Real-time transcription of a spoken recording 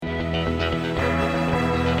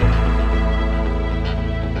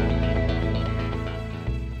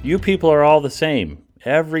You people are all the same.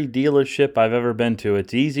 Every dealership I've ever been to,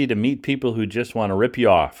 it's easy to meet people who just want to rip you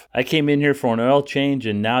off. I came in here for an oil change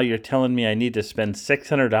and now you're telling me I need to spend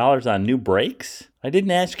 $600 on new brakes? I didn't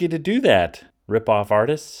ask you to do that, rip-off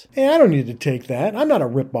artists. Hey, I don't need to take that. I'm not a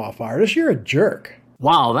rip-off artist. You're a jerk.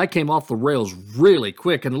 Wow, that came off the rails really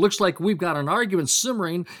quick, and it looks like we've got an argument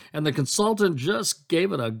simmering, and the consultant just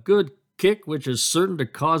gave it a good kick, which is certain to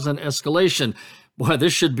cause an escalation. Boy,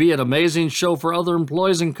 this should be an amazing show for other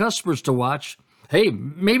employees and customers to watch. Hey,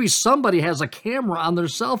 maybe somebody has a camera on their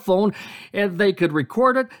cell phone and they could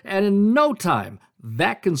record it, and in no time,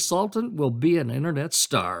 that consultant will be an internet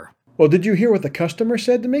star. Well, did you hear what the customer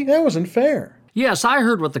said to me? That wasn't fair. Yes, I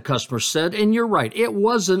heard what the customer said, and you're right, it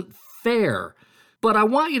wasn't fair. But I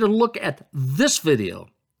want you to look at this video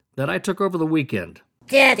that I took over the weekend.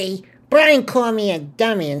 Daddy, Brian called me a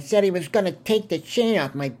dummy and said he was going to take the chain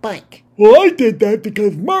off my bike. Well, I did that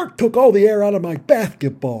because Mark took all the air out of my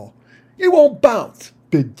basketball. It won't bounce,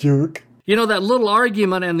 big jerk. You know, that little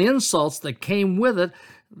argument and the insults that came with it,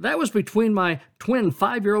 that was between my twin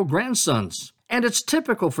 5-year-old grandsons. And it's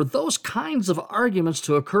typical for those kinds of arguments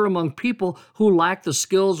to occur among people who lack the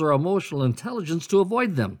skills or emotional intelligence to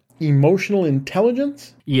avoid them. Emotional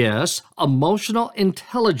intelligence? Yes, emotional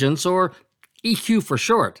intelligence, or EQ for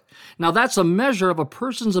short. Now, that's a measure of a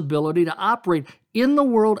person's ability to operate in the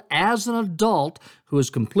world as an adult who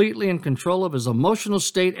is completely in control of his emotional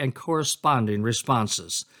state and corresponding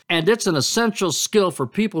responses. And it's an essential skill for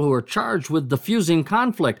people who are charged with diffusing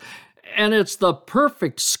conflict. And it's the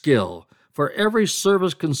perfect skill for every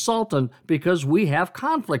service consultant because we have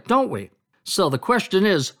conflict, don't we? So the question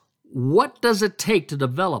is, what does it take to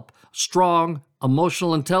develop strong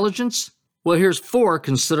emotional intelligence? Well, here's 4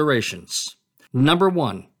 considerations. Number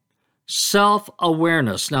 1,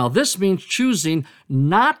 self-awareness. Now, this means choosing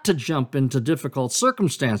not to jump into difficult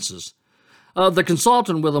circumstances. The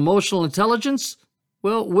consultant with emotional intelligence,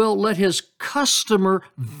 will let his customer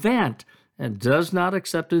vent and does not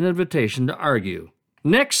accept an invitation to argue.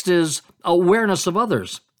 Next is awareness of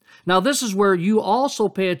others. Now, this is where you also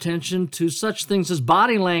pay attention to such things as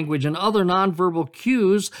body language and other nonverbal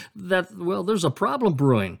cues that, there's a problem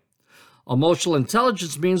brewing. Emotional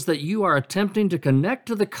intelligence means that you are attempting to connect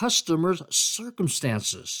to the customer's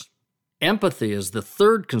circumstances. Empathy is the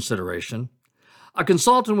 3rd consideration. A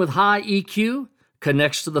consultant with high EQ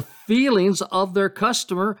connects to the feelings of their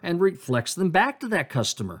customer and reflects them back to that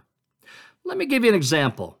customer. Let me give you an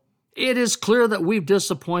example. It is clear that we've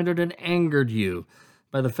disappointed and angered you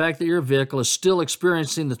by the fact that your vehicle is still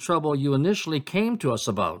experiencing the trouble you initially came to us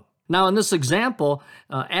about. Now, in this example,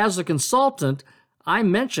 as a consultant, I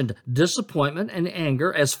mentioned disappointment and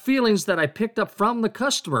anger as feelings that I picked up from the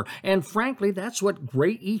customer, and frankly, that's what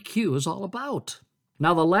great EQ is all about.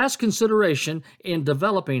 Now, the last consideration in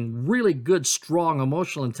developing really good, strong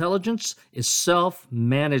emotional intelligence is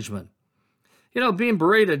self-management. You know, being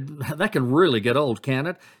berated, that can really get old, can't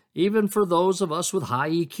it? Even for those of us with high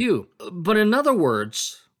EQ. But in other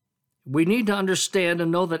words, we need to understand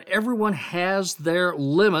and know that everyone has their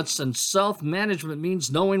limits, and self-management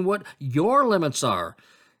means knowing what your limits are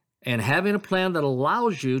and having a plan that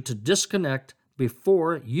allows you to disconnect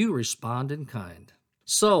before you respond in kind.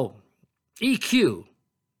 So, EQ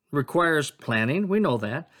requires planning, we know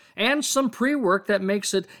that, and some pre-work that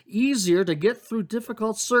makes it easier to get through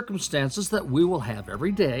difficult circumstances that we will have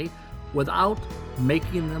every day without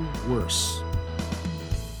making them worse.